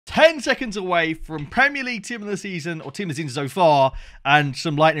10 seconds away from Premier League Team of the Season, or Team of the Season so far, and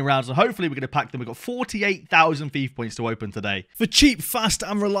some lightning rounds, and hopefully we're going to pack them. We've got 48,000 FIFA points to open today. For cheap, fast,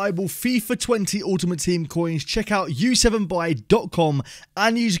 and reliable FIFA 20 Ultimate Team coins, check out u7buy.com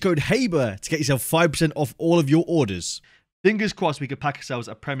and use code HABER to get yourself 5% off all of your orders. Fingers crossed we could pack ourselves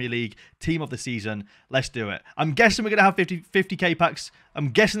a Premier League Team of the Season. Let's do it. I'm guessing we're going to have 50k packs.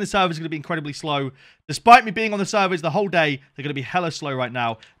 I'm guessing the servers are going to be incredibly slow. Despite me being on the servers the whole day, they're going to be hella slow right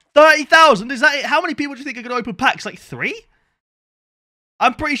now. 30,000? Is that it? How many people do you think are going to open packs? Like 3?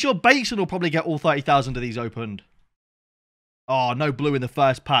 I'm pretty sure Bateson will probably get all 30,000 of these opened. Oh, no blue in the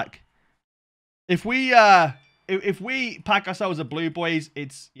first pack. If we pack ourselves a blue, boys,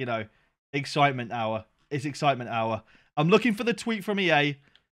 it's, you know, excitement hour. It's excitement hour. I'm looking for the tweet from EA.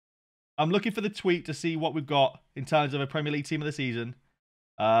 I'm looking for the tweet to see what we've got in terms of a Premier League Team of the Season.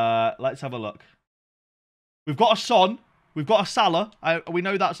 Let's have a look. We've got a Son. We've got a Salah. We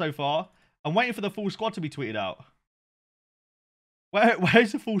know that so far. I'm waiting for the full squad to be tweeted out.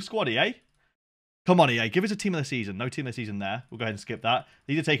 Where's the full squad, EA? Come on, EA. Give us a Team of the Season. No Team of the Season there. We'll go ahead and skip that.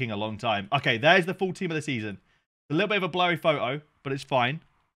 These are taking a long time. Okay, there's the full Team of the Season. A little bit of a blurry photo, but it's fine.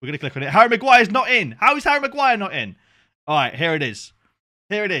 We're going to click on it. Harry Maguire's not in. How is Harry Maguire not in? All right, here it is.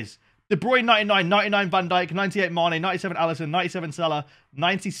 Here it is. De Bruyne 99, 99 Van Dijk, 98 Mane, 97 Alisson, 97 Salah,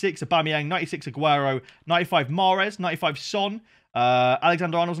 96 Aubameyang, 96 Aguero, 95 Mahrez, 95 Son,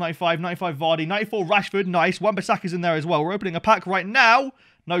 Alexander Arnold's 95, 95 Vardy, 94 Rashford, nice. Wan-Bissaka's in there as well. We're opening a pack right now.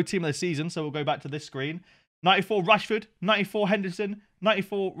 No Team of the Season, so we'll go back to this screen. 94 Rashford, 94 Henderson,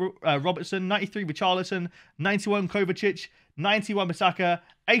 94 Robertson, 93 Richarlison, 91 Kovacic, 91 Bissaka,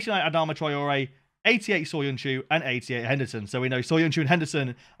 89 Adama Traore, 88 Soyuncu, and 88 Henderson. So we know Soyuncu and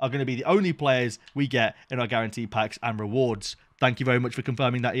Henderson are going to be the only players we get in our guaranteed packs and rewards. Thank you very much for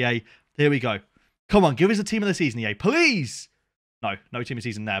confirming that, EA. Here we go. Come on, give us a Team of the Season, EA, please. No Team of the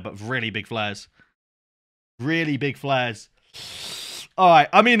Season there, but really big flares. Really big flares. All right,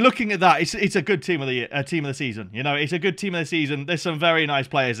 I mean, looking at that, it's a good team of the season. You know, it's a good Team of the Season. There's some very nice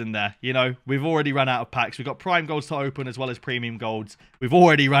players in there. You know, we've already run out of packs. We've got prime golds to open as well as premium golds. We've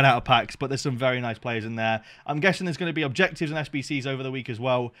already run out of packs, but there's some very nice players in there. I'm guessing there's going to be objectives and SBCs over the week as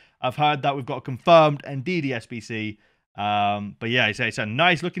well. I've heard that we've got a confirmed Ndidi SBC. But yeah, it's a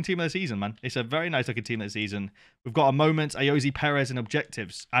nice looking Team of the Season, man. It's a very nice looking Team of the Season. We've got a moment, Ayoze Perez and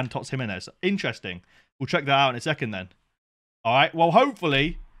objectives, and Tots Jimenez. Interesting. We'll check that out in a second then. All right, well,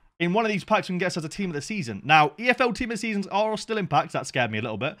 hopefully, in one of these packs, we can get us as a Team of the Season. Now, EFL Team of the Seasons are still in packs. That scared me a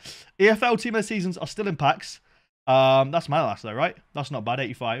little bit. EFL Team of the Seasons are still in packs. That's my last, though, right? That's not bad,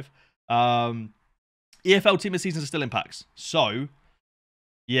 85. EFL Team of the Seasons are still in packs. So,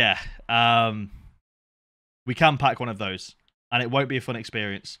 yeah, we can pack one of those, and it won't be a fun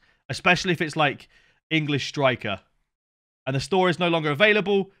experience, especially if it's like English striker. And the store is no longer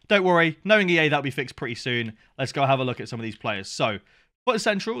available. Don't worry. Knowing EA, that'll be fixed pretty soon. Let's go have a look at some of these players. So, foot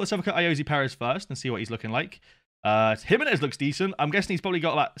central. Let's have a look at Ayoze Perez first and see what he's looking like. Jimenez looks decent. I'm guessing he's probably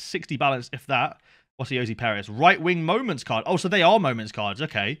got about 60 balance, if that. What's Ayoze Perez? Right wing moments card. Oh, so they are moments cards.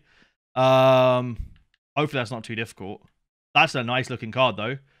 Okay. Hopefully that's not too difficult. That's a nice looking card,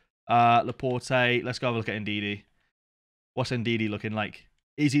 though. Laporte. Let's go have a look at Ndidi. What's Ndidi looking like?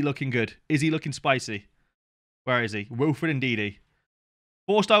 Is he looking good? Is he looking spicy? Where is he? Wilfred Ndidi.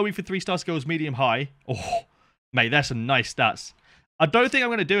 4-star week for 3-star skills, medium high. Oh, mate, that's some nice stats. I don't think I'm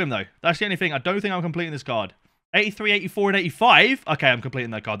going to do him, though. That's the only thing. I don't think I'm completing this card. 83, 84, and 85. Okay, I'm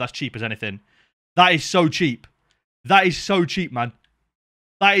completing that card. That's cheap as anything. That is so cheap. That is so cheap, man.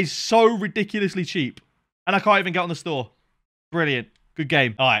 That is so ridiculously cheap. And I can't even get on the store. Brilliant. Good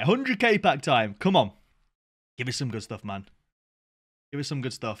game. All right, 100k pack time. Come on. Give us some good stuff, man. Give us some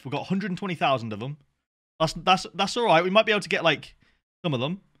good stuff. We've got 120,000 of them. That's all right. We might be able to get, like, some of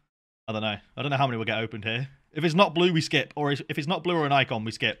them. I don't know. I don't know how many we'll get opened here. If it's not blue, we skip. Or if it's not blue or an icon,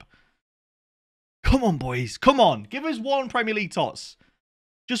 we skip. Come on, boys. Come on. Give us one Premier League Tots.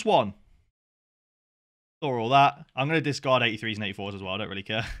 Just one. Or all that. I'm going to discard 83s and 84s as well. I don't really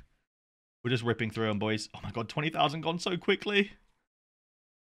care. We're just ripping through them, boys. Oh, my God. 20,000 gone so quickly.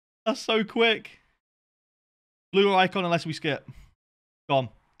 That's so quick. Blue or icon unless we skip. Gone.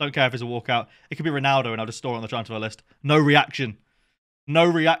 Don't care if it's a walkout. It could be Ronaldo and I'll just store it on the transfer list. No reaction. No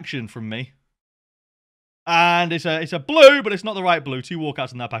reaction from me. And it's a blue, but it's not the right blue. 2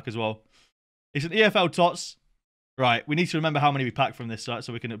 walkouts in that pack as well. It's an EFL Tots. Right, we need to remember how many we packed from this site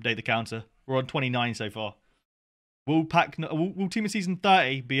so we can update the counter. We're on 29 so far. Will Team of Season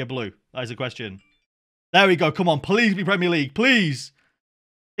 30 be a blue? That is the question. There we go. Come on, please be Premier League. Please.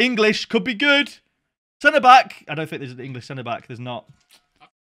 English could be good. Centre back. I don't think there's an English centre back. There's not.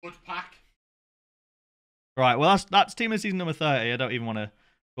 Good pack. Right, well, that's Team of the Season number 30. I don't even want to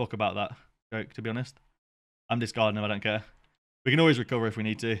talk about that joke, to be honest. I'm discarding him. I don't care. We can always recover if we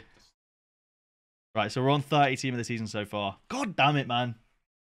need to. Right, so we're on 30 team of the season so far. God damn it, man.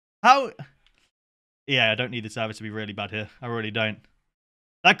 How? Yeah, I don't need the service to be really bad here. I really don't.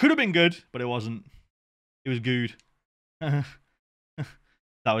 That could have been good, but it wasn't. It was good. That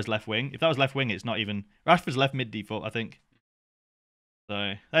was left wing. If that was left wing, it's not even... Rashford's left mid default, I think.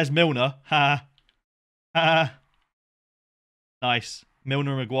 So, there's Milner. Ha. Ha. Nice.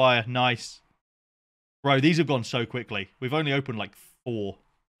 Milner and Maguire. Nice. Bro, these have gone so quickly. We've only opened like 4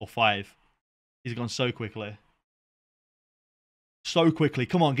 or 5. These have gone so quickly. So quickly.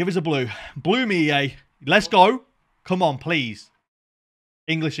 Come on, give us a blue. Blue me, EA. Let's go. Come on, please.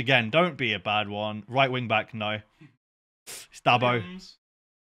 English again. Don't be a bad one. Right wing back, no. Stabo.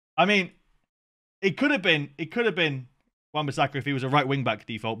 I mean, it could have been Wan-Bissaka if he was a right wing back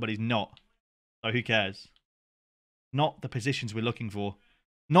default, but he's not. So who cares? Not the positions we're looking for.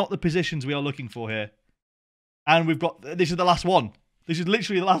 Not the positions we are looking for here. And we've got... This is the last one. This is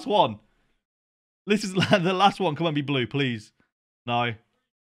literally the last one. This is the last one. Come on, be blue, please. No.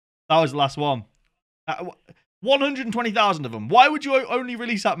 That was the last one. 120,000 of them. Why would you only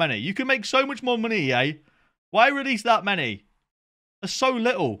release that many? You can make so much more money, eh? Why release that many? That's so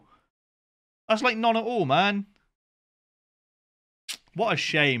little. That's like none at all, man. What a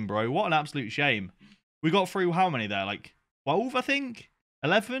shame, bro. What an absolute shame. We got through how many there? Like 12, I think?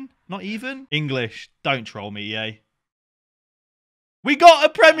 11? Not even? English. Don't troll me, EA. We got a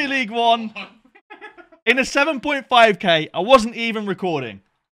Premier League one. In a 7.5k. I wasn't even recording.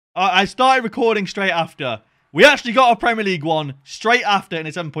 I started recording straight after. We actually got a Premier League one straight after in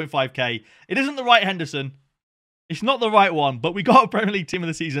a 7.5k. It isn't the right Henderson. It's not the right one, but we got a Premier League team of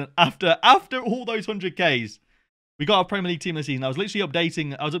the season after all those 100Ks. We got a Premier League team of the season. I was literally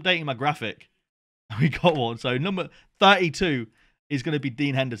updating my graphic. We got one. So number 32 is going to be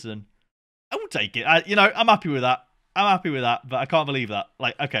Dean Henderson. I will take it. I'm happy with that. I'm happy with that, but I can't believe that.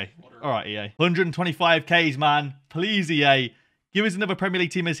 Like, okay. All right, EA. 125Ks, man. Please, EA. Give us another Premier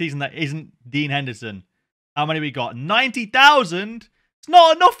League team of the season that isn't Dean Henderson. How many we got? 90,000? It's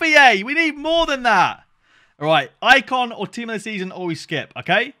not enough, EA. We need more than that. All right. Icon or team of the season or we skip,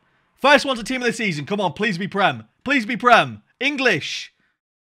 okay? First one's a team of the season. Come on, please be Prem. Please be Prem. English.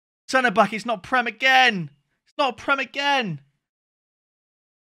 Centre back, it's not Prem again. It's not Prem again.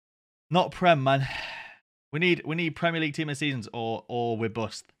 Not Prem, man. We need Premier League team of the seasons or we're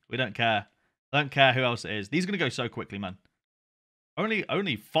bust. We don't care. I don't care who else it is. These are going to go so quickly, man.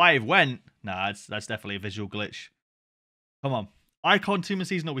 Only 5 went. Nah, that's definitely a visual glitch. Come on. Icon team of the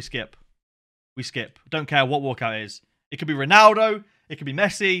season or we skip. We skip. Don't care what walkout is. It could be Ronaldo. It could be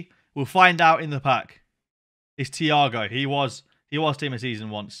Messi. We'll find out in the pack. It's Thiago. He was team of the season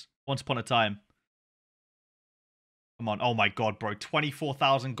once upon a time. Come on. Oh my god, bro.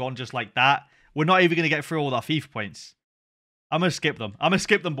 24,000 gone just like that. We're not even going to get through all our FIFA points. I'm going to skip them. I'm going to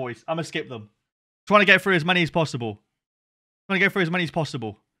skip them, boys. I'm going to skip them. Trying to get through as many as possible. Trying to get through as many as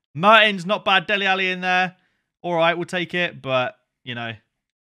possible. Mertens, not bad. Dele Alli in there. All right, we'll take it. But,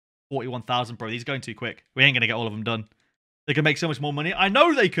 41,000, bro. These are going too quick. We ain't going to get all of them done. They could make so much more money. I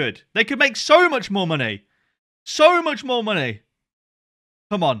know they could. They could make so much more money. So much more money.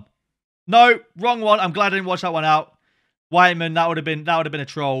 Come on. No, wrong one. I'm glad I didn't watch that one out. Whiteman, that would have been a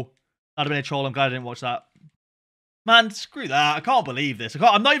troll. That would have been a troll. I'm glad I didn't watch that. Man, screw that. I can't believe this.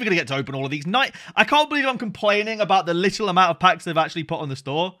 I'm not even going to get to open all of these. I can't believe I'm complaining about the little amount of packs they've actually put on the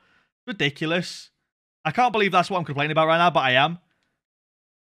store. Ridiculous. I can't believe that's what I'm complaining about right now, but I am.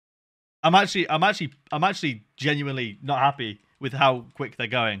 I'm actually genuinely not happy with how quick they're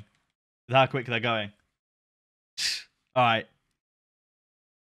going. All right.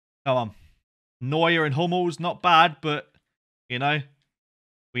 Come on. Neuer and Hummels, not bad, but, we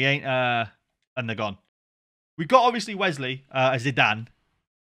ain't, and they're gone. We got, obviously, Wesley, Zidane,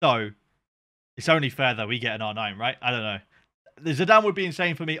 so it's only fair that we get an R9, right? I don't know. The Zidane would be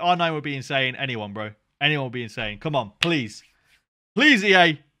insane for me. R9 would be insane. Anyone, bro. Anyone would be insane. Come on, please. Please,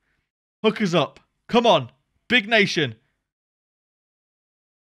 EA. Hook us up. Come on. Big nation.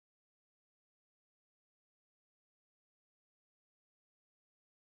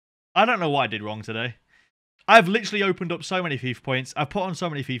 I don't know what I did wrong today. I've literally opened up so many FIFA points. I've put on so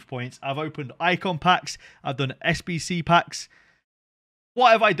many FIFA points. I've opened icon packs. I've done SBC packs.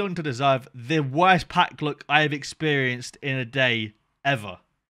 What have I done to deserve the worst pack look I have experienced in a day ever?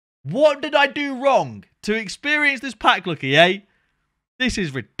 What did I do wrong to experience this pack look, EA? This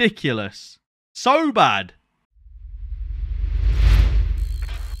is ridiculous. So bad.